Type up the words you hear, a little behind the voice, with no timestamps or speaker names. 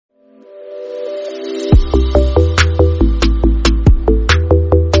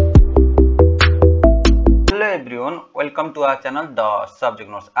Welcome two our channel the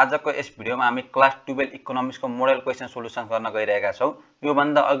subject notes. आजको यस भिडियोमा हामी क्लास 12 इकोनोमिक्सको मोडल क्वेशन सोलुसन गर्न गइरहेका छौं। यो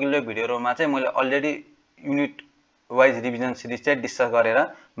भन्दा अघिल्लो भिडियोहरुमा चाहिँ मैले already unit wise revision series चाहिँ डिस्कस गरेर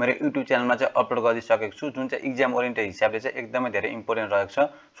मेरो युट्युब च्यानलमा चाहिँ अपलोड गरिसकेको छु, जुन चाहिँ एक्जाम ओरिएन्टेड हिसाबले चाहिँ एकदमै धेरै इम्पोर्टेन्ट रहेको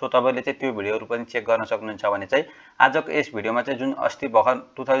छ। सो तपाईले चाहिँ त्यो भिडियोहरु पनि चेक गर्न सक्नुहुन्छ भने चाहिँ आजको यस भिडियोमा चाहिँ जुन अस्ति भर्खर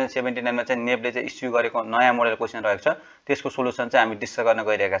 2079 मा चाहिँ नेपले चाहिँ इस्यु गरेको नयाँ मोडल क्वेशन रहेको छ, त्यसको सोलुसन चाहिँ हामी डिस्कस गर्न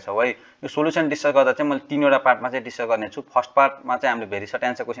गइरहेका छौं है। यो सोलुसन डिस्कस गर्दा चाहिँ मैले तीनवटा पार्टमा चाहिँ डिस्कस गर्ने छु। फर्स्ट पार्टमा चाहिँ हामीले very short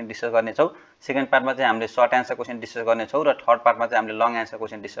answer question discuss गर्ने छौं, सेकेन्ड पार्टमा चाहिँ हामीले सर्ट एन्सर क्वेशन डिस्कस गर्ने छौं र थर्ड पार्टमा चाहिँ हामीले लङ एन्सर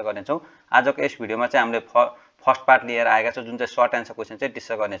क्वेशन डिस्कस गर्ने छौं। आजको यस भिडियोमा चाहिँ हामीले फर्स्ट पार्ट लिएर आएका छौं, जुन चाहिँ सर्ट एन्सर क्वेशन चाहिँ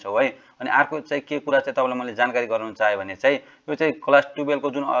डिस्कस गर्ने छौं है। अनि अर्को चाहिँ के कुरा चाहिँ तपाईलाई मैले जानकारी गराउन चाहे भने चाहिँ यो चाहिँ क्लास 12 को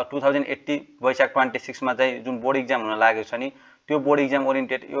जुन 2080 वैशाख 26 मा चाहिँ जुन बोर्ड एक्जाम हुन लागेको छ नि, त्यो बोर्ड एक्जाम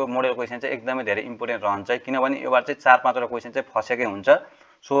ओरिएन्टेड यो मोडल क्वेशन चाहिँ एकदमै धेरै इम्पोर्टेन्ट रहन्छ, किनभने यो बार चाहिँ 4-5 वटा क्वेशन चाहिँ फसेकै हुन्छ।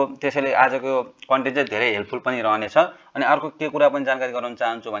 सो त्यसैले आजको कन्टेन्ट चाहिँ धेरै हेल्पफुल पनि रहनेछ। अनि अर्को के कुरा पनि जानकारी गराउन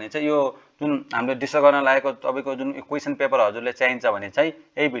चाहन्छु भने चाहिँ यो जुन हामीले डिस्कस गर्न लागेको तपाईको जुन क्वेशन पेपर हजुरले चाहिन्छ भने चाहिँ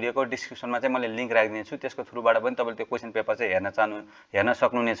यही भिडियोको डिस्क्रिप्सनमा चाहिँ मैले लिंक राखिदिन्छु, त्यसको थ्रुबाट पनि तपाईले त्यो क्वेशन पेपर चाहिँ हेर्न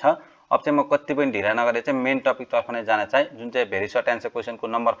सक्नुहुनेछ। अब चाहिँ म कति पनि ढिला नगरेर चाहिँ मेन टपिक तर्फ नै जान चाहे, जुन चाहिँ very short answer क्वेशनको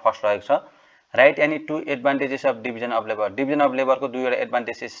number first रहेको छ। Right any two advantages of division of labour. Division of लेबरको दुईवटा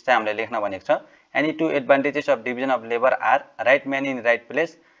एडभान्टेजेस चाहिँ हामीले लेख्न भनेको छ। Any two advantages of division of labour are right man in right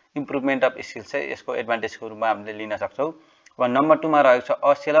place, improvement of skills चाहिँ यसको एडभान्टेजको रूपमा हामीले लिन सक्छौं। अब नम्बर 2 मा रहेको छ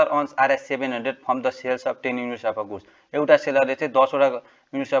a seller earns RS 700 from the sales of 10 units of a goods. एउटा सेलरले चाहिँ 10 वटा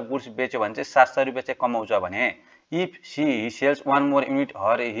युनिट्स अफ गुड्स बेच्यो भने चाहिँ 700 रुपैयाँ चाहिँ कमाउँछ भने if he sales one more unit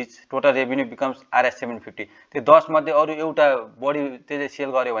her his total revenue becomes RS 750। त्यो 10 मध्ये अरु एउटा बढी त्यसले सेल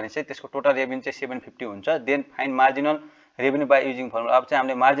गर्यो भने चाहिँ त्यसको टोटल रेभेन्यू चाहिँ 750 हुन्छ। Then find marginal revenue by using formula. अब चाहिँ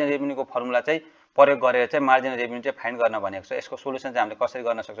हामीले मार्जिनल रेभेन्यूको फर्मुला चाहिँ प्रयोग गरेर चाहिँ मार्जिनल रेभेन्यू चाहिँ फाइन्ड गर्न भनेको छ। यसको सोलुसन चाहिँ हामीले कसरी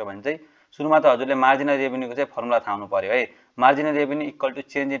गर्न सक्छौं भने चाहिँ सुरुमा त हजुरले मार्जिनल रेभेन्यूको चाहिँ फर्मुला थाहा हुनु पर्यो है। Marginal revenue equal to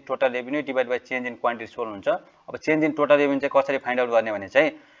change in total revenue divide by change in quantity solve हुन्छ। अब चेन्ज इन टोटल रेभेन्यू चाहिँ कसरी फाइन्ड आउट गर्ने भने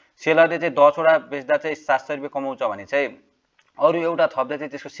चाहिँ सेलरले चाहिँ 10 वटा बेच्दा चाहिँ 700 रुपैयाँ कमाउँछ भने चाहिँ अरु एउटा थप्दा चाहिँ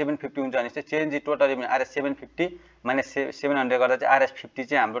त्यसको 750 हुन्छ भने चाहिँ change in total revenue RS 750 minus 700 गर्दा चाहिँ RS 50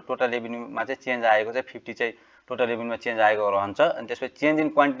 चाहिँ हाम्रो टोटल रेभेन्यूमा चाहिँ चेन्ज आएको चाहिँ 50 चाहिँ टोटल रेभेन्यूमा चेन्ज आएको रहन्छ। अनि त्यसपछि चेन्ज इन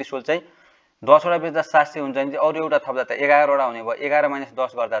क्वान्टिटी सोल्भ चाहिँ 10 वटा बेच्दा 700 हुन्छ भने चाहिँ अरु एउटा थप्दा त 11 वटा हुने भयो। 11 माइनस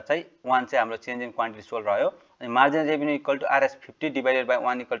 10 गर्दा चाहिँ 1 चाहिँ हाम्रो चेन्ज इन क्वान्टिटी सोल्भ रह्यो। अनि marginal revenue equal to RS 50 divided by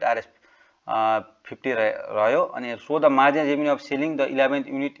 1 equal to RS 50 रह्यो। अनि so the marginal revenue of selling the 11th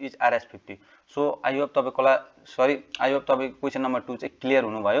unit is RS 50। So I hope तपाईको क्वेशन नम्बर 2 चाहिँ क्लियर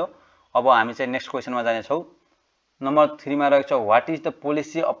हुनुभयो। अब हामी चाहिँ नेक्स्ट क्वेशनमा जाने छौं। नम्बर 3 मा रहेको छ what is the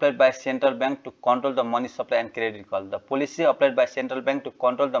policy applied by central bank to control the money supply and credit call. The policy applied by central bank to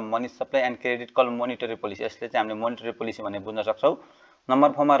control the money supply and credit call monetary policy. यसले चाहिँ हामीले monetary policy भन्ने बुझ्न सक्छौं।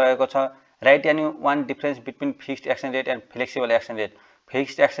 Number 4 मा रहेको छ right any one difference between fixed exchange rate and flexible exchange rate.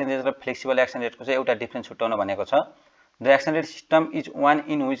 Fixed exchange rate र फ्लेक्सिबल एक्सचेन्ज रेटको चाहिँ एउटा डिफरेन्स छुट्याउन भनेको छ। The exchange rate system is one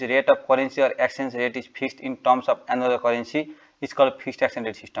in which rate of currency or exchange rate is fixed in terms of another currency is called fixed exchange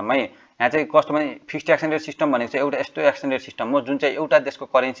rate system है। यहाँ चाहिँ कस्तो भने फिक्स्ड एक्सचेन्ज रेट सिस्टम भनेको चाहिँ एउटा यस्तो exchange rate system हो जुन चाहिँ एउटा देशको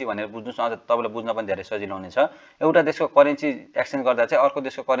करेन्सी भनेर बुझ्नुस्, अझ तपाईलाई बुझ्न पनि धेरै सजिलो हुनेछ। एउटा देशको करेन्सी एक्सचेन्ज गर्दा चाहिँ अर्को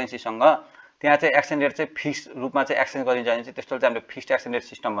देशको करेन्सीसँग त्यहाँ चाहिँ एक्सचेन्ज रेट चाहिँ फिक्स रूपमा चाहिँ एक्सचेन्ज गरिन्छ भने चाहिँ त्यसलाई चाहिँ हामीले फिक्स्ड एक्सचेन्ज रेट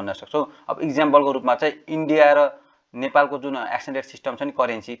सिस्टम भन्न सक्छौं। अब एक्जाम्पलको रूपमा चाहिँ इन्डिया र नेपालको जुन एक्सचेन्ज रेट सिस्टम छ नि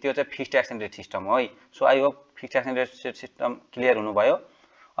करेन्सी, त्यो चाहिँ फिक्स्ड एक्सचेन्ज रेट सिस्टम हो है। So I hope fixed exchange rate system clear हुनुभयो।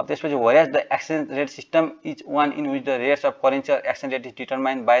 अब त्यसपछि whereas the exchange rate system is one in which the rates of currency or exchange rate is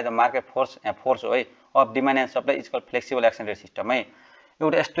determined by the market force हो है of demand and supply is called flexible exchange rate system है।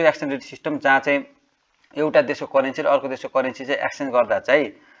 एउटा यस्तो exchange rate system जहाँ चाहिँ एउटा देशको currency र अर्को देशको करेन्सी चाहिँ एक्सचेन्ज गर्दा चाहिँ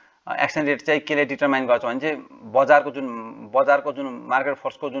एक्सचेन्ज रेट चाहिँ केले डिटरमाइन गर्छ भने चाहिँ बजारको जुन मार्केट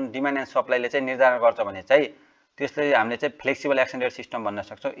फोर्सको जुन डिमान्ड एन्ड सप्लाईले चाहिँ निर्धारण गर्छ भने चाहिँ त्यसले हामीले चाहिँ फ्लेक्सिबल एक्सचेन्ज रेट सिस्टम भन्न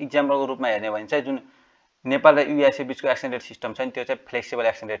सक्छौं। एक्जाम्पलको रूपमा हेर्ने भने चाहिँ जुन नेपाल र युएसए बीचको एक्सचेन्ज रेट सिस्टम छ नि, त्यो चाहिँ फ्लेक्सिबल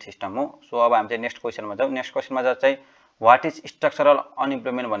एक्सचेन्ज रेट सिस्टम हो। सो अब हामी चाहिँ नेक्स्ट क्वेशनमा जाउँ। नेक्स्ट क्वेशनमा चाहिँ व्हाट इज स्ट्रक्चरल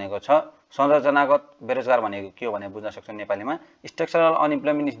अनइम्प्लोयमेन्ट भनेको छ। संरचनागत बेरोजगार भनेको के हो भनेर बुझ्न सक्छौं नेपालीमा। Structural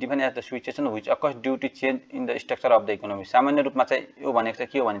unemployment is defined as the situation which occurs due to change in the structure of the economy. सामान्य रूपमा चाहिँ यो भनेको चाहिँ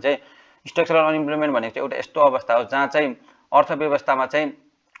के हो भने चाहिँ स्ट्रक्चरल अनइम्प्लोयमेन्ट भनेको चाहिँ एउटा यस्तो अवस्था हो जहाँ चाहिँ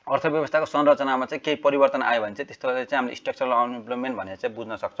अर्थव्यवस्थाको संरचनामा चाहिँ केही परिवर्तन आयो भने चाहिँ त्यसलाई चाहिँ हामीले स्ट्रक्चरल अनइम्प्लोयमेन्ट भनेर चाहिँ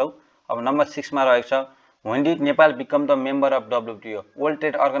बुझ्न सक्छौं। अब नम्बर 6 मा रहेको छ when did Nepal become the member of WTO। World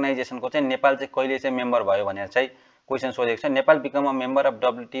trade अर्गनाइजेसनको चाहिँ नेपाल चाहिँ कहिले चाहिँ मेम्बर भयो भनेर चाहिँ क्वेशन सोधेको छ। Nepal become a member of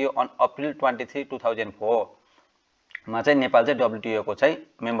WTO on April 23, 2004 मा चाहिँ नेपाल चाहिँ WTO को चाहिँ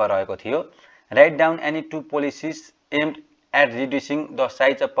मेम्बर रहेको थियो। Write down any two policies aimed at reducing the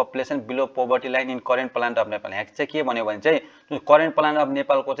size of population below poverty line in current plan of Nepal. यहाँ चाहिँ के भन्यो भने चाहिँ जुन करेन्ट प्लान अफ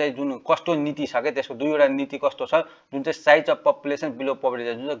नेपालको चाहिँ जुन कस्तो नीति छ क्या, त्यसको दुईवटा नीति कस्तो छ, जुन चाहिँ size of population below poverty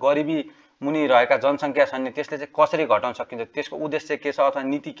line, जुन चाहिँ गरिबी मुनि रहेका जनसङ्ख्या छन् नि त्यसले चाहिँ कसरी घटाउन सकिन्छ, त्यसको उद्देश्य के छ अथवा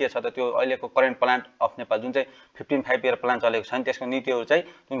नीति के छ त, त्यो अहिलेको करेन्ट प्लान अफ नेपाल जुन चाहिँ 15 इयर प्लान चलेको छ नि त्यसको नीतिहरू चाहिँ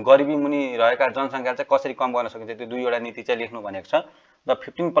जुन गरिबी मुनि रहेका जनसङ्ख्या चाहिँ कसरी कम गर्न सकिन्छ त्यो दुईवटा नीति चाहिँ लेख्नु भनेको छ। The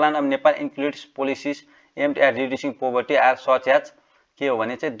 15 plan of Nepal includes policies aimed at reducing poverty are such as के हो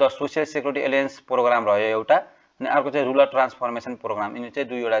भने चाहिँ the social security alliance programme रह्यो एउटा, अनि अर्को चाहिँ रुरल ट्रान्सफर्मेसन प्रोग्राम। यिनी चाहिँ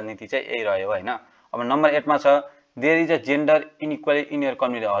दुईवटा नीति चाहिँ यही रह्यो होइन। अब नम्बर 8 मा छ there is a gender inequality in your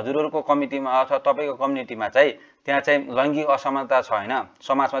community. हजुरहरूको कम्युनिटीमा अथवा तपाईँको कम्युनिटीमा चाहिँ त्यहाँ चाहिँ लैङ्गिक असमानता छ होइन,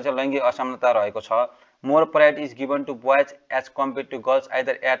 समाजमा चाहिँ लैङ्गिक असमानता रहेको छ। More priority is given to boys as compare to girls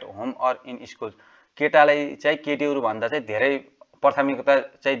either at home or in school. केटालाई चाहिँ केटीहरू भन्दा चाहिँ धेरै प्राथमिकता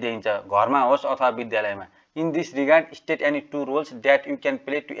चाहिँ दिइन्छ, घरमा होस् अथवा विद्यालयमा। In this regard state any 2 roles that you can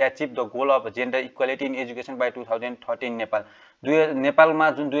play to achieve the goal of gender equality in education by 2013 Nepal. नेपालमा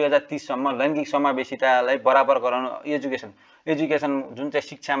जुन 2030 सम्म लैङ्गिक समावेशितालाई बराबर गराउन एजुकेसन जुन चाहिँ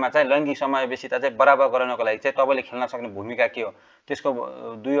शिक्षामा चाहिँ लैङ्गिक समावेशिता चाहिँ बराबर गराउनको लागि चाहिँ तपाईँले खेल्न सक्ने भूमिका के हो, त्यसको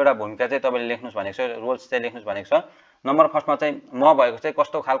दुईवटा भूमिका चाहिँ तपाईँले लेख्नुहोस् भनेको छ, रोल्स चाहिँ लेख्नुहोस् भनेको छ। नम्बर 1 मा चाहिँ म भएको चाहिँ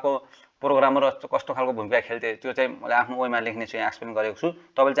कस्तो खालको प्रोग्रामर कस्तो खालको भूमिका खेल्थे त्यो चाहिँ मैले आफ्नो वेमा लेख्ने छु, यहाँ एक्सप्लेन गरेको छु।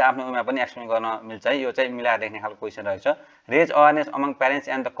 तपाईँले चाहिँ आफ्नो वेमा पनि एक्सप्लेन गर्न मिल्छ है, यो चाहिँ मिलाएर लेख्ने खालको क्वेसन रहेछ। Raise awareness among parents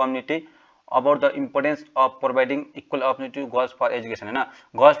and the community about the importance of providing equal opportunity to girls for education होइन।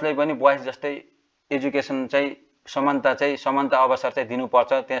 गर्ल्सलाई पनि बोइज जस्तै एजुकेसन चाहिँ समानता अवसर चाहिँ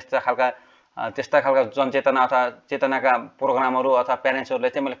दिनुपर्छ, त्यस्ता खालका जनचेतना अथवा चेतनाका प्रोग्रामहरू अथवा प्यारेन्ट्सहरूलाई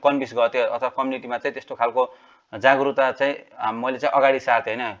चाहिँ मैले कन्भिन्स गर्थेँ अथवा कम्युनिटीमा चाहिँ त्यस्तो खालको जागरुकता चाहिँ मैले चाहिँ अगाडि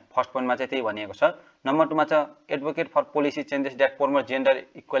सार्थेँ होइन। फर्स्ट पोइन्टमा चाहिँ त्यही भनिएको छ। नम्बर 2 मा चाहिँ advocate for policy changes that promote gender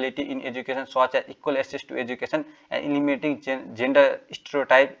equality in education such as equal access to education and इलिमिनेटिङ gender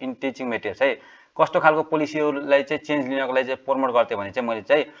stereotype in teaching materials है। कस्तो खालको पोलिसीहरूलाई चाहिँ चेन्ज लिनको लागि चाहिँ प्रमोट गर्थेँ भने चाहिँ मैले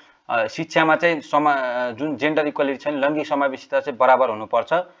चाहिँ शिक्षामा चाहिँ जुन जेन्डर इक्वालिटी छ नि लैङ्गिक समावेशिता चाहिँ बराबर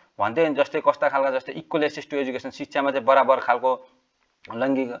हुनुपर्छ भन्थे। जस्तै कस्ता खालका जस्तै इक्वल एक्सेस टु एजुकेसन शिक्षामा चाहिँ बराबर खालको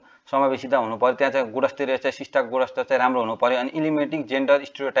लैङ्गिक समावेशिता हुनु पर्यो, त्यहाँ चाहिँ गुणस्तरीय चाहिँ शिक्षा गुणस्तर चाहिँ राम्रो हुनु पर्यो। अनि इलिमिनेटिङ जेन्डर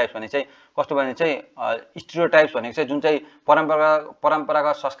स्टेरियोटाइप्स भने चाहिँ कस्तो भने चाहिँ स्टेरियोटाइप्स भनेको चाहिँ जुन चाहिँ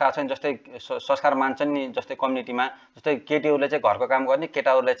परम्परागत संस्कार छ नि, जस्तै संस्कार मान्छन् नि, जस्तै कम्युनिटीमा जस्तै केटीहरूले चाहिँ घरको काम गर्ने,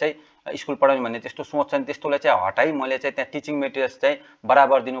 केटाहरूले चाहिँ स्कुल पढाउने भन्ने त्यस्तो सोच छ नि, त्यस्तोलाई चाहिँ हटाई मैले चाहिँ त्यहाँ टिचिङ मेटेरियल्स चाहिँ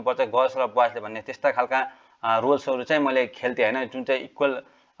बराबर दिनुपर्छ गर्ल्स र बोइजले भन्ने त्यस्ता खालका रोल्सहरू चाहिँ मैले खेल्थेँ होइन। जुन चाहिँ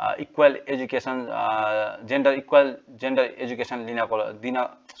equal education equal gender education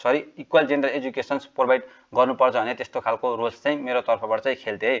equal gender educations provide गर्नुपर्छ भने त्यस्तो खालको रोल्स चाहिँ मेरो तर्फबाट चाहिँ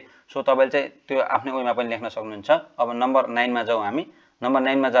खेल्थेँ है। सो तपाईँले चाहिँ त्यो आफ्नै वेमा पनि लेख्न सक्नुहुन्छ। अब नम्बर 9 मा जाउँ हामी। नम्बर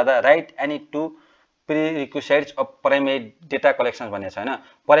 9 मा जाँदा right any 2 प्रिरिक्विसाइट्स of primary data collections भनेको छ होइन।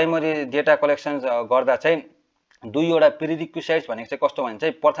 प्राइमरी डेटा कलेक्सन्स गर्दा चाहिँ दुईवटा प्रिरिक्विसाइट्स भनेको चाहिँ कस्तो भने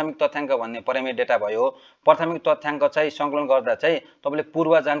चाहिँ प्राथमिक तथ्याङ्क भन्ने प्राइमेरी डेटा भयो। प्राथमिक तथ्याङ्क चाहिँ सङ्कलन गर्दा चाहिँ तपाईँले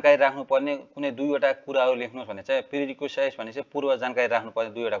पूर्व जानकारी राख्नुपर्ने कुनै दुईवटा कुराहरू लेख्नुहोस् भने चाहिँ प्रिरिक्विसाइट्स भने चाहिँ पूर्व जानकारी राख्नुपर्ने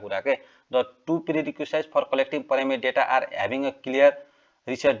दुईवटा कुरा के। The 2 प्रिरिक्विसाइट्स for collecting primary data are having a clear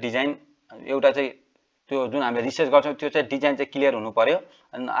research design. एउटा चाहिँ त्यो जुन हामीले रिसर्च गर्छौँ त्यो चाहिँ डिजाइन चाहिँ क्लियर हुनु पर्यो।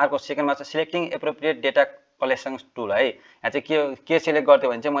 अनि अर्को सेकेन्डमा चाहिँ selecting appropriate data collection tool है। यहाँ चाहिँ के सिलेक्ट गर्थ्यो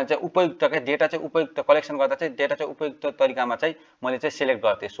भने चाहिँ मैले चाहिँ उपयुक्त के डेटा चाहिँ उपयुक्त कलेक्सन गर्दा चाहिँ डेटा चाहिँ उपयुक्त तरिकामा चाहिँ मैले चाहिँ सिलेक्ट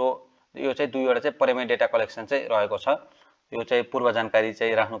गर्थेँ। सो यो चाहिँ दुईवटा चाहिँ प्राइमेरी डेटा कलेक्सन चाहिँ रहेको छ। यो चाहिँ पूर्व जानकारी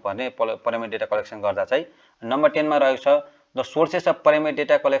चाहिँ राख्नुपर्ने प्राइमेरी डेटा कलेक्सन गर्दा चाहिँ। नम्बर 10 मा रहेको छ the sources of primary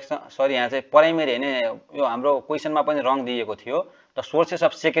data collection. Sorry यहाँ चाहिँ प्राइमेरी होइन, यो हाम्रो क्वेसनमा पनि रङ दिएको थियो। The sources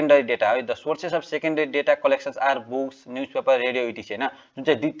of secondary data है। The sources of secondary data collections are books newspaper radio इटिसी होइन। जुन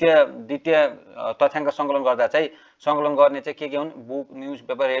चाहिँ द्वितीय तथ्याङ्क सङ्कलन गर्दा चाहिँ सङ्कलन गर्ने चाहिँ के हुन्, बुक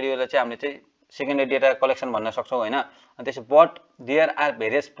न्युजपेपर रेडियोलाई चाहिँ हामीले चाहिँ सेकेन्डरी डेटा कलेक्सन भन्न सक्छौँ होइन। अनि त्यसो but there are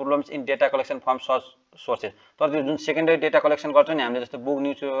various problems in data collection from such sources. तर त्यो जुन सेकेन्डरी डेटा कलेक्सन गर्छौँ नि हामीले जस्तो बुक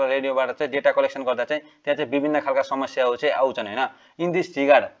न्युजपेपर रेडियोबाट चाहिँ डेटा कलेक्सन गर्दा चाहिँ त्यहाँ चाहिँ विभिन्न खालका समस्याहरू चाहिँ आउँछन् होइन। In this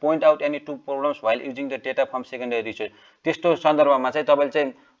regard point out any 2 problems while using the data from secondary resource. त्यस्तो सन्दर्भमा चाहिँ तपाईँले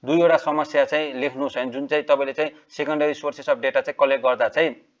चाहिँ दुईवटा समस्या चाहिँ लेख्नुहोस् होइन, जुन चाहिँ तपाईँले चाहिँ सेकेन्डरी सोर्सेस अफ डेटा चाहिँ कलेक्ट गर्दा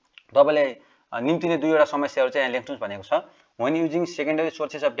चाहिँ तपाईँले निम्तिने दुईवटा समस्याहरू चाहिँ यहाँ लेख्नुहोस् भनेको छ। when using secondary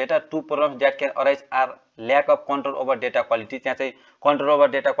sources of data, 2 problems that can arise are lack of control over data quality। त्यहाँ चाहिँ कन्ट्रोल ओभर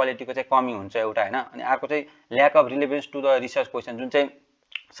डेटा क्वालिटीको चाहिँ कमी हुन्छ एउटा होइन। अनि अर्को चाहिँ lack of relevance to the research question. जुन चाहिँ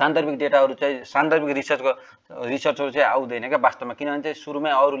सान्दर्भिक डेटाहरू चाहिँ सान्दर्भिक रिसर्चहरू चाहिँ आउँदैन क्या वास्तवमा, किनभने चाहिँ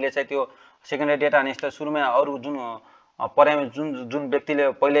सुरुमै अरूले चाहिँ त्यो सेकेन्डरी डेटा अनि यस्तो सुरुमै अरू जुन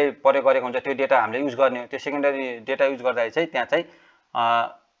व्यक्तिले पहिले प्रयोग गरेको हुन्छ त्यो डेटा हामीले युज गर्ने हो। त्यो सेकेन्डरी डेटा युज गर्दा चाहिँ त्यहाँ चाहिँ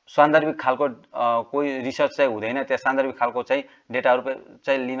सान्दर्भिक खालको कोही रिसर्च चाहिँ हुँदैन, त्यहाँ सान्दर्भिक खालको चाहिँ डेटाहरू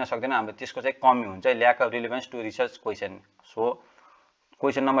चाहिँ लिन सक्दैन हामीले, त्यसको चाहिँ कमी हुन्छ, lack of relevance to research question. So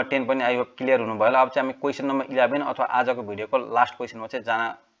question number 10 पनि आई होप क्लियर हुनुभयो होला। अब चाहिँ हामी क्वेसन नम्बर 11 अथवा आजको भिडियोको लास्ट क्वेसनमा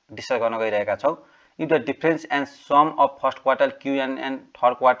चाहिँ डिस्कस गर्न गइरहेका छौँ। If the difference and sum of first quartile Q1 and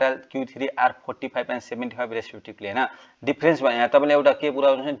third quartile Q3 are 45 and 75 respectively, हैन। डिफरेन्स भने तपाईले एउटा के कुरा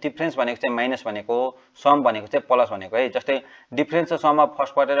गर्नुहुन्छ, डिफरेन्स भनेको चाहिँ माइनस भनेको हो, सम भनेको चाहिँ प्लस भनेको है। जस्तै डिफरेन्स र सम अफ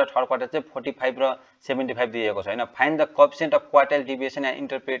फर्स्ट क्वार्टर र थर्ड क्वार्टर चाहिँ 45 र 75 दिएको छ हैन। Find the coefficient of quartile deviation and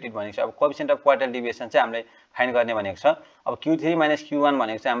interpret it भनेको छ। अब कोएफिसिएन्ट अफ क्वार्टाइल डिभिएसन चाहिँ हामीले फाइन्ड गर्ने भनेको छ। अब Q3 - Q1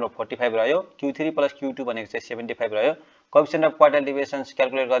 भनेको चाहिँ हाम्रो 45 रह्यो, Q3 + Q2 भनेको चाहिँ 75 रह्यो। कोएफिसिएन्ट अफ क्वार्टाइल डिभिएसन्स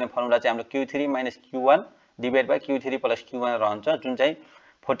क्याल्कुलेट गर्ने फर्मुला चाहिँ हाम्रो Q3 - Q1 divide by Q3 + Q1 रहन्छ, जुन चाहिँ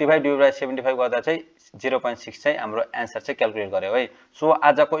 45 डिभाइड बाइ 75 गर्दा चाहिँ 0.6 चाहिँ हाम्रो एन्सर चाहिँ क्याल्कुलेट गर्यो है। सो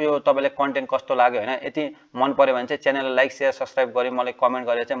आजको यो तपाईलाई कन्टेन्ट कस्तो लाग्यो हैन, यदि मन पर्यो भने चाहिँ च्यानललाई लाइक शेयर सब्स्क्राइब गरी मलाई कमेन्ट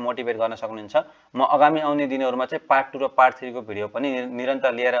गरेर चाहिँ मोटिभेट गर्न सक्नुहुन्छ। म आगामी आउने दिनहरुमा चाहिँ पार्ट 2 र पार्ट 3 को भिडियो पनि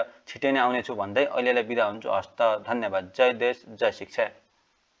निरन्तर लिएर छिटै नै आउने छु भन्दै अहिलेलाई बिदा हुन्छु। हस्त, धन्यवाद। जय देश, जय शिक्षा।